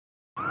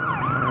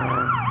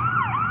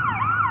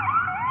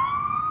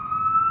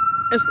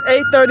It's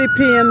 8:30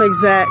 p.m.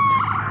 exact.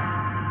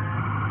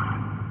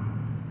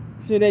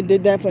 See, they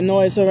did that for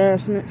noise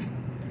harassment.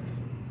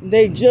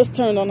 They just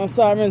turned on the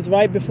sirens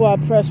right before I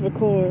pressed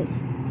record.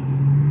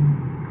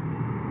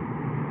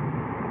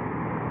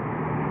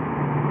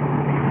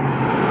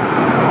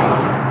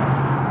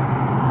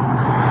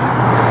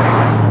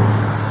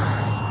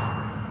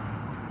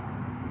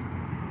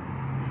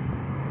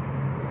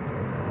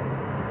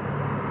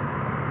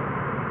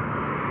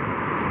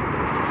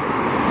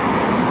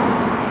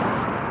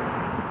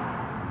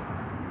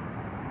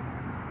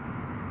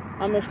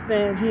 I'm gonna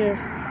stand here.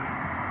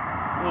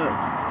 Look.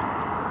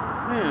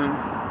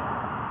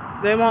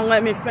 So they won't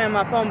let me expand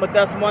my phone, but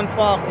that's one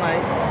fog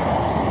light.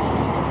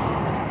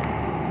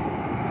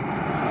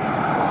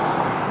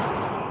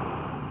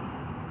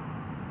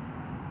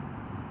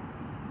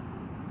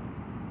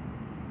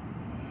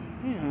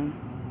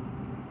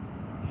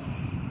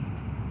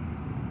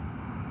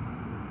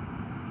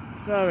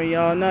 Sorry,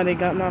 y'all. Now they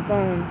got my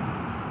phone.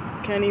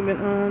 Can't even,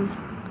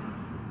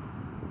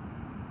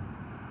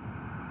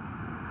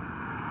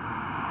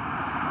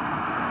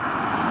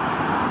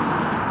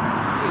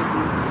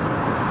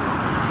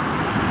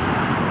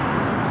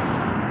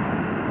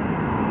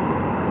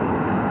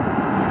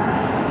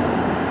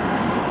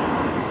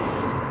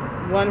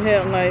 one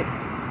headlight.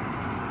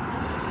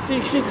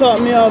 See, she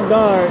caught me off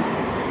guard.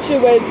 She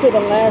waited till the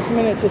last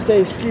minute to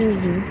say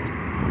excuse me.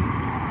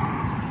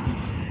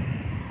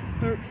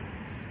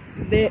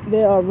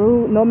 They are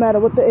rude, no matter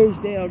what the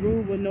age, they are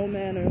rude with no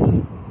manners.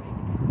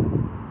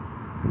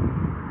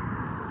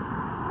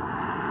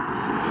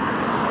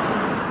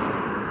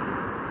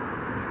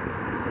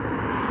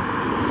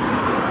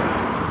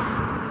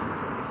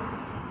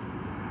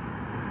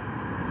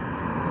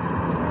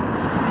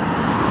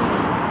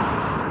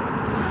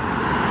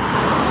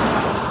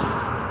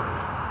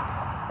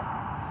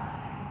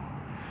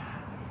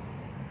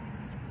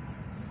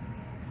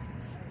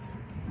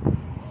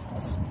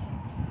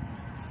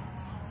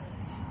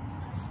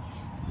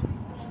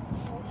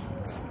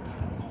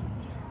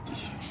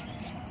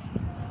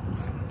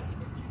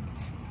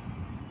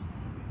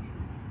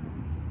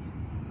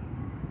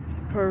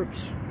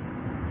 Perps.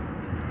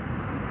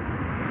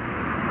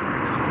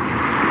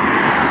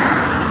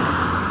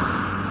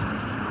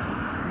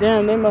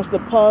 Damn, they must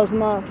have paused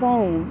my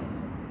phone.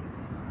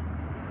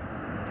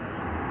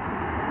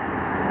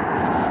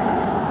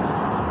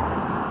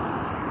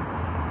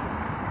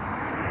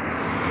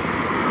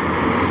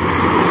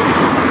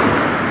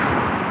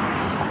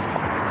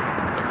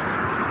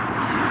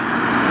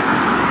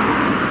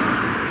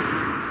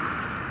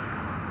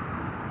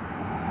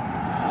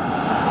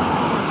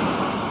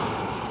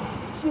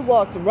 She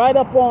walked right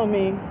up on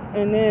me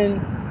and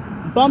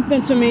then bumped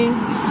into me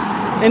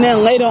and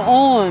then later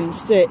on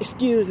said,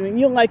 excuse me.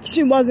 You're like,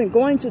 she wasn't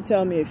going to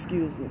tell me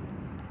excuse me.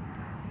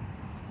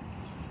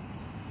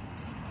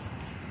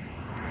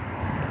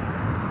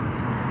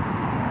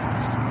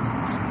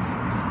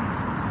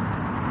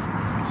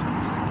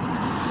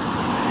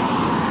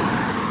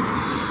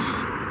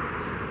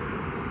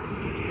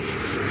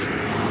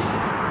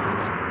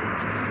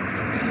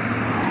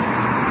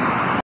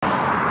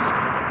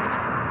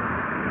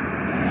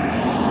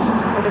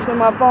 So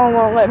my phone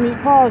won't let me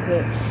pause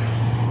it.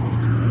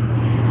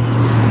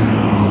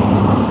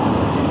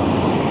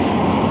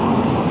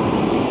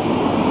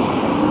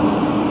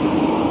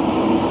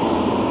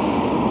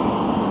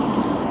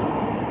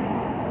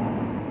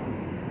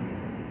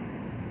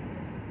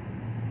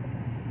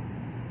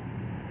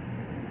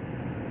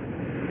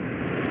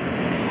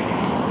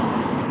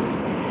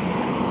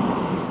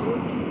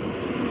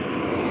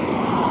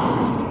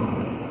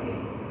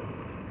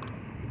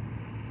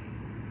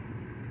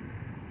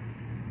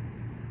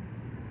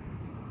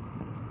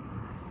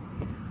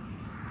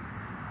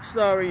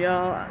 Sorry,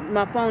 y'all.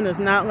 My phone is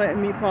not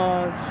letting me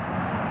pause.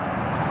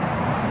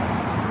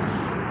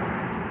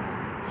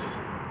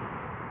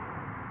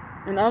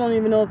 And I don't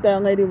even know if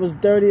that lady was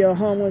dirty or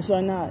homeless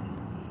or not.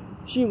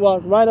 She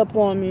walked right up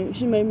on me.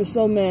 She made me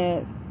so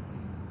mad.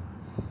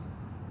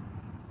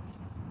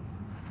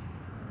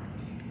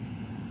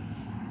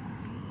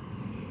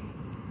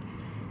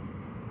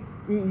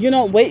 You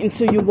don't wait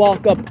until you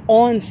walk up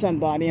on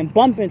somebody and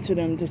bump into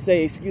them to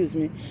say, excuse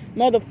me.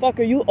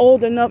 Motherfucker, you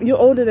old enough. You're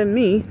older than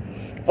me.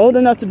 Old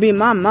enough to be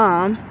my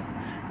mom.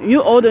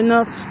 You old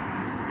enough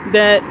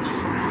that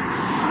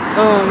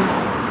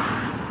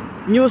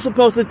you were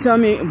supposed to tell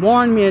me,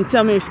 warn me and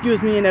tell me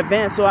excuse me in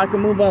advance so I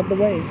can move out the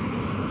way.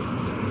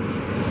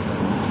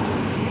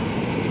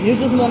 You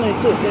just wanted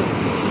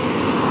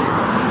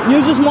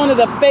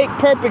a fake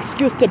perp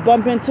excuse to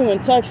bump into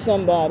and touch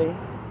somebody.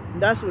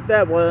 That's what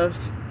that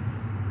was.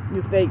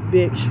 You fake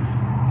bitch.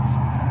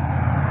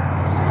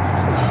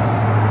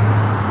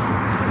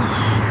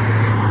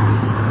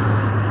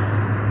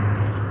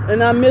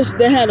 And I missed,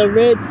 they had a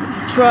red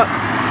truck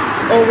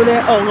over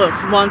there. Oh, look,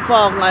 one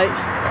fog light.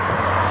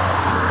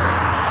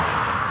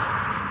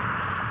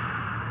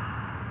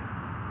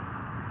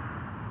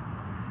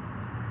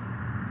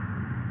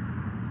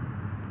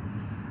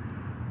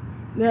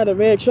 They had a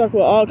red truck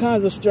with all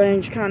kinds of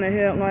strange kind of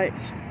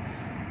headlights.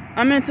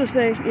 I meant to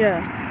say,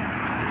 yeah.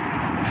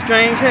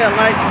 Strange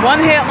headlights. One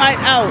headlight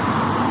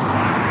out.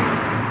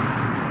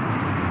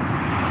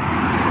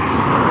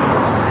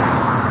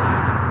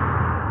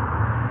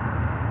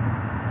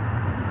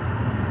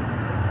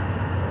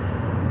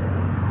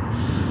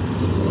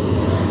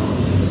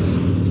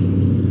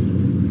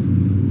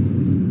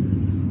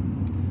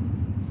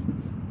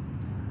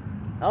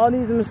 All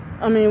these,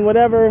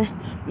 whatever,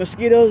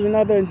 mosquitoes and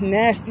other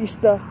nasty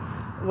stuff,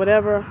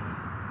 whatever,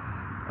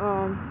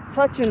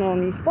 touching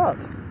on me, fuck.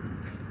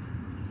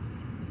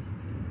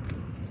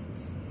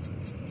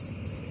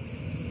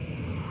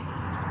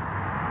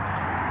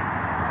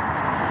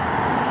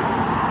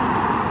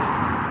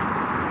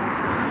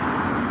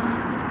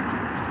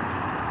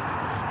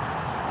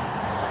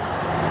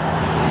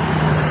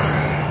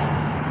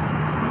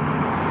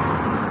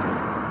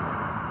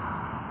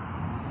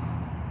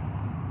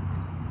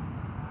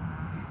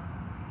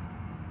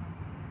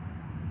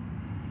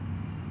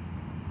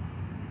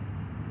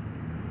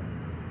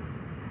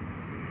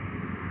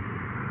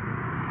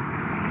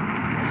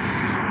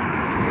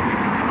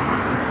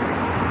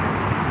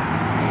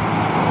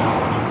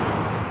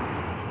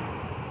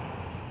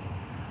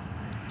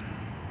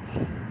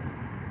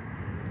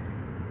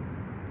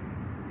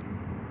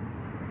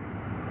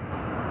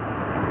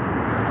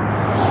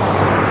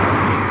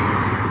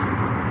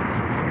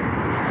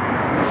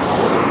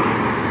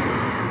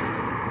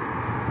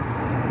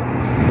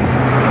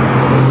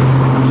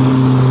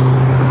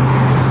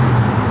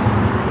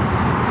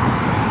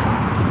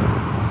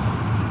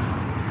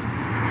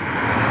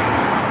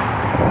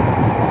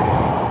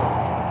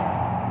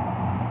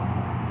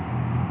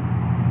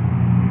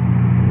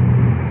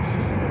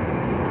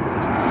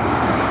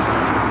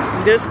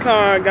 This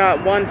car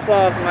got one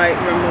fog light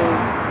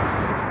removed.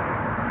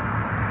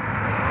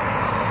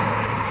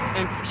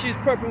 And she's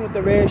perping with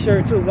the red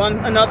shirt too.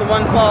 Another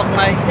one fog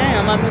light.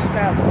 Damn, I missed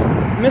that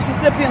one.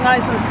 Mississippi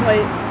license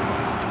plate.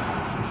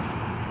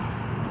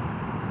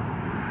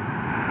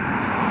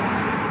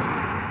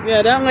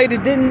 Yeah, that lady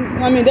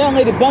that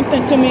lady bumped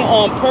into me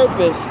on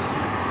purpose.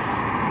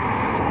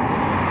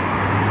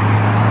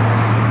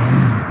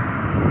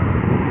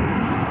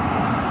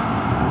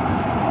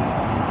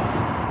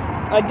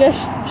 I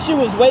guess she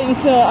was waiting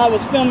till I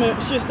was filming.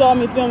 She saw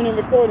me filming and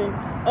recording.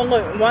 Oh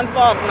look, one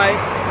fog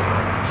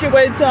light. She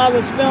waited till I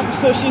was filming,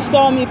 so she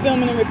saw me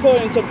filming and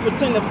recording to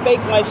pretend to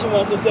fake like she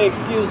wanted to say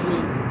excuse me.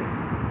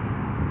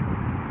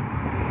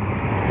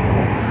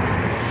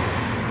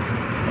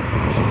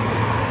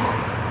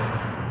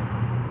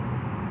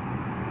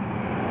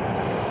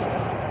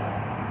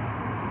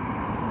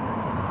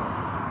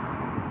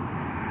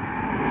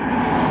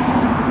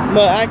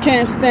 But I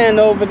can't stand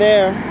over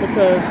there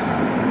because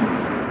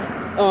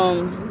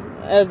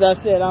as I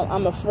said,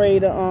 I'm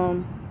afraid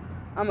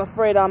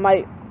I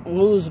might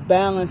lose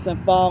balance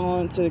and fall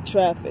onto the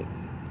traffic,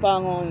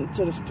 fall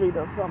onto the street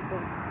or something.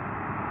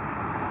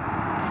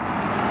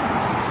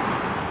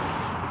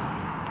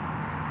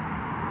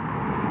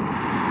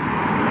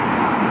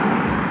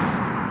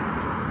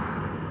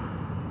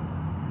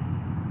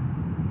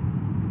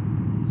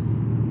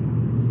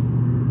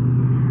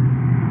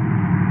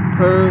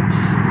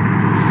 Perps.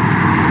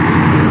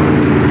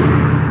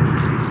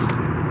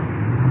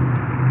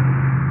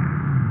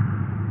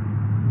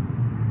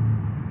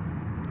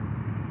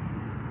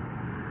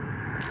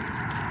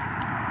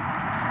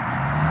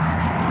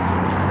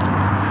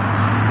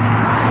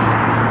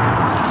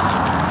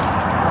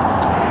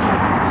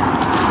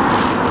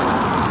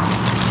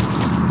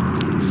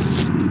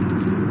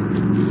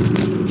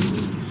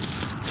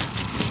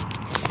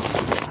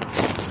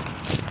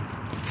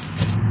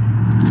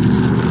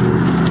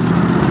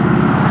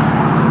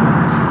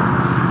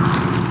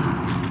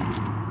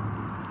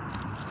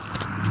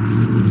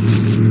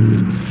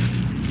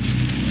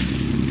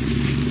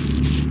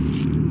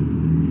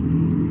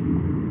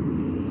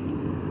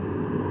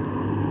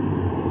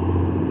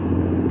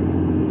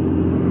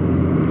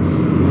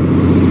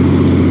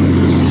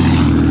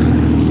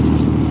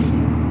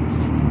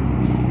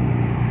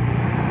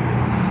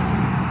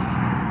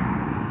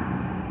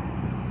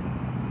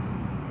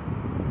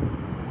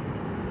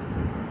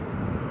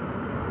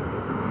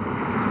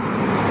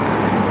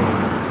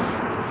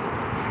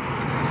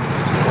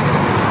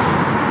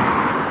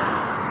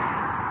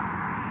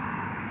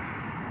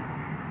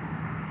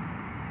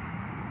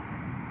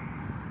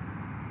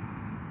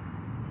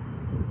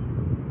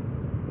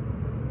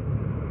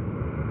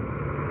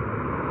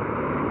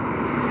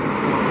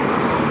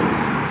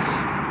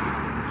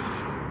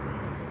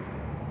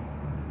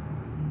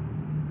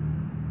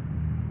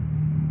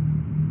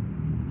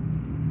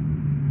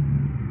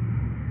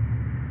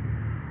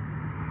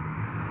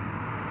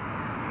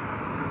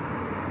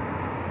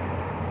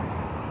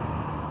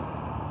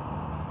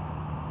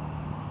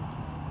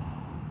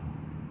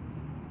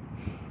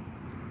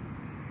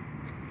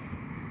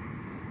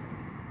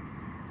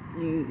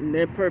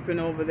 They're perping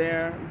over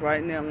there,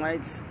 brightening their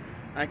lights.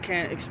 I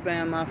can't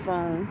expand my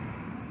phone.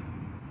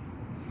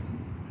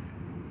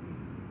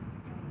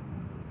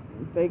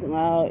 Fake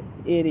loud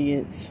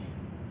idiots.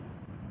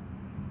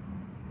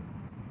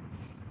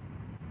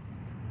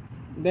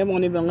 They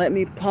won't even let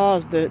me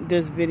pause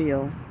this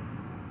video.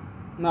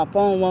 My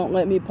phone won't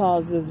let me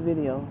pause this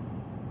video.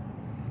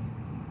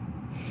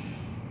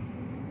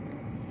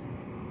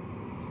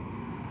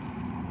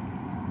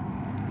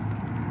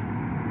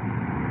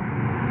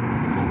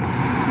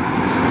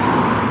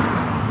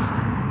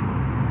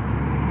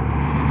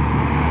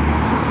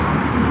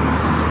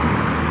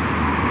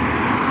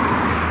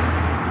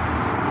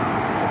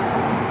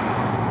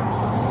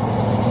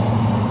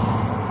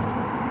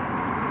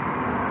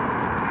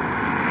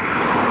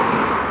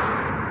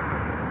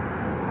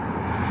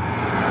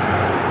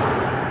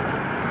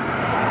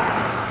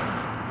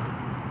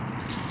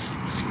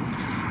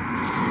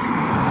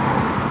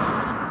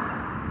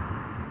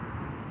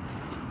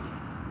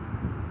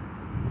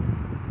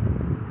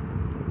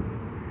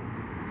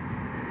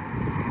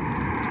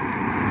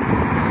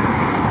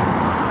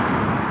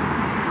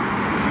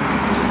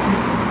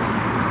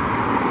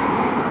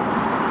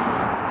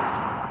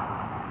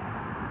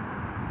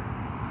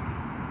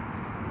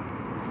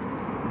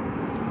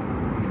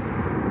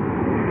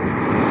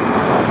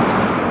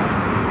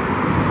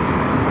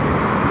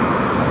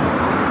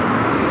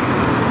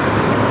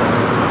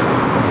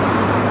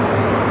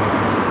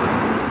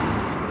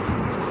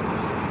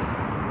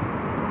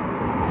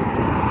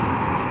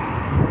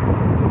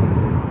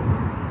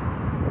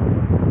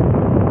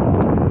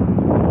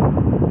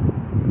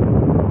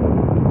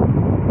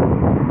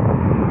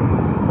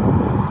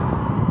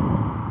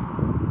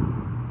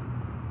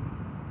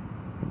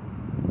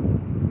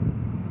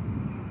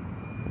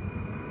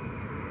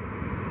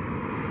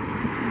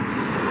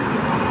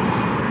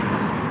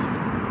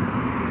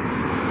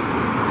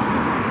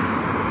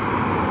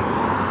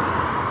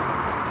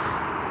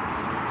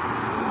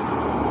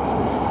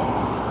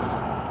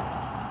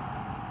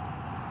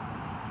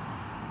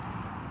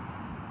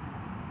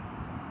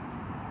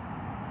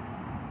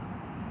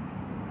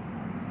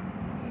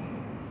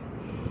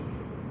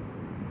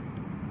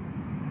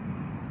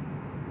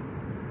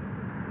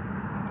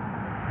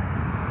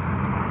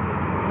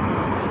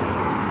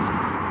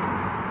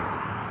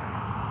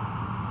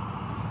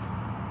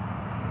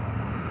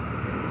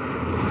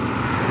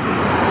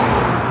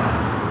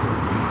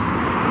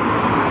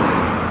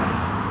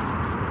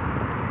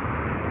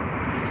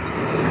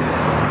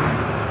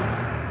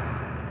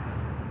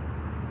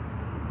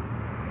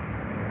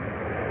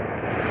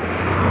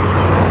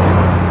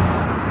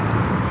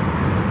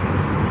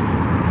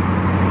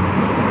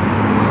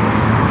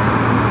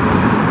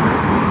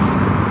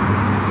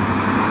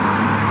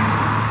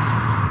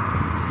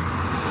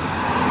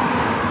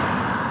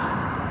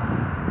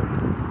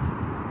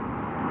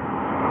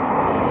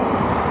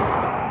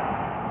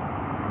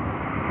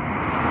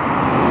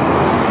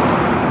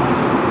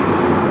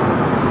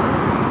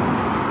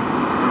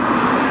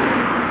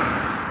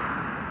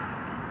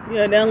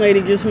 Yeah, that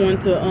lady just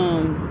wanted to,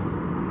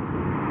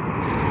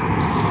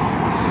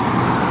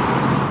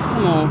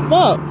 come on,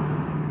 fuck.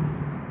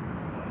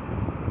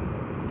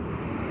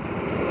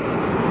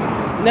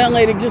 That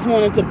lady just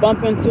wanted to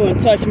bump into and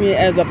touch me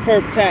as a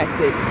perp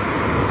tactic.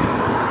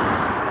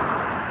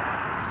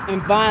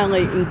 And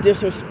violate and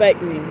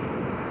disrespect me.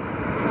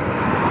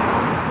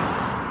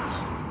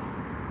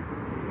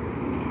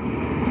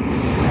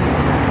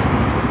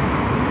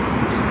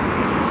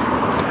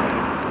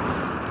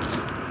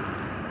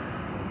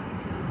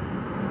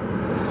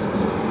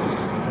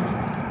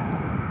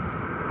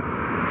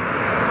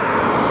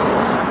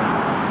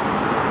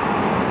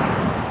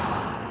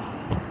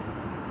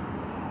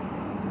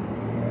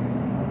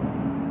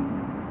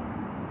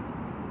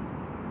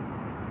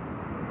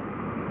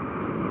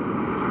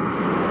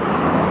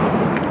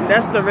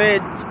 That's the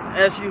red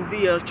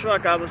SUV or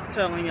truck I was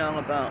telling y'all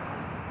about.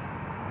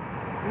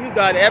 You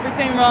got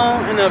everything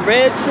wrong in a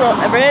red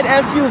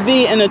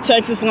SUV and a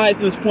Texas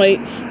license plate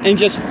and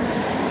just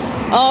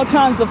all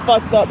kinds of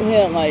fucked up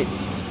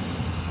headlights.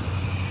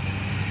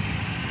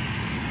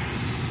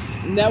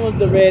 And that was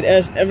the red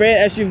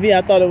SUV.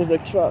 I thought it was a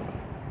truck.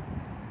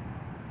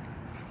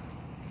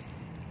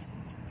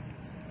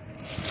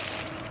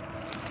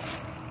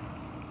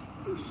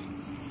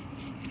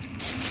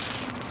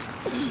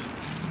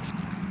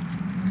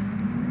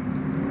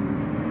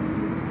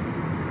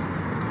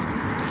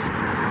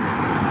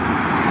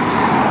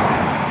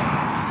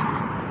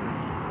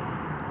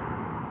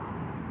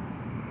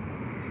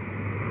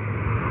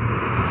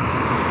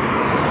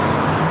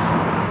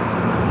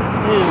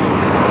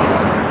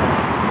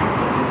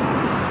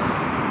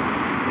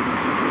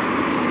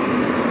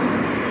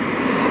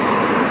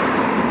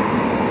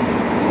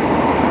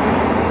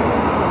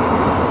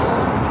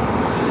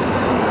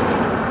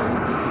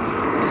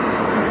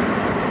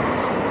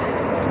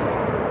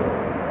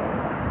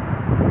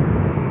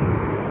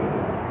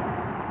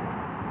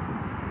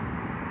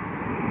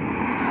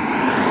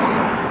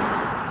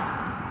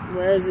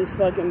 Where is this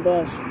fucking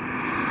bus?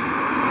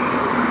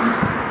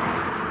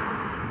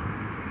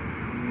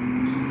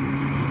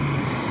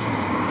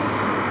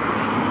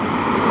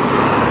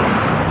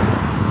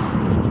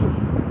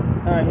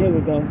 Alright, here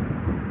we go.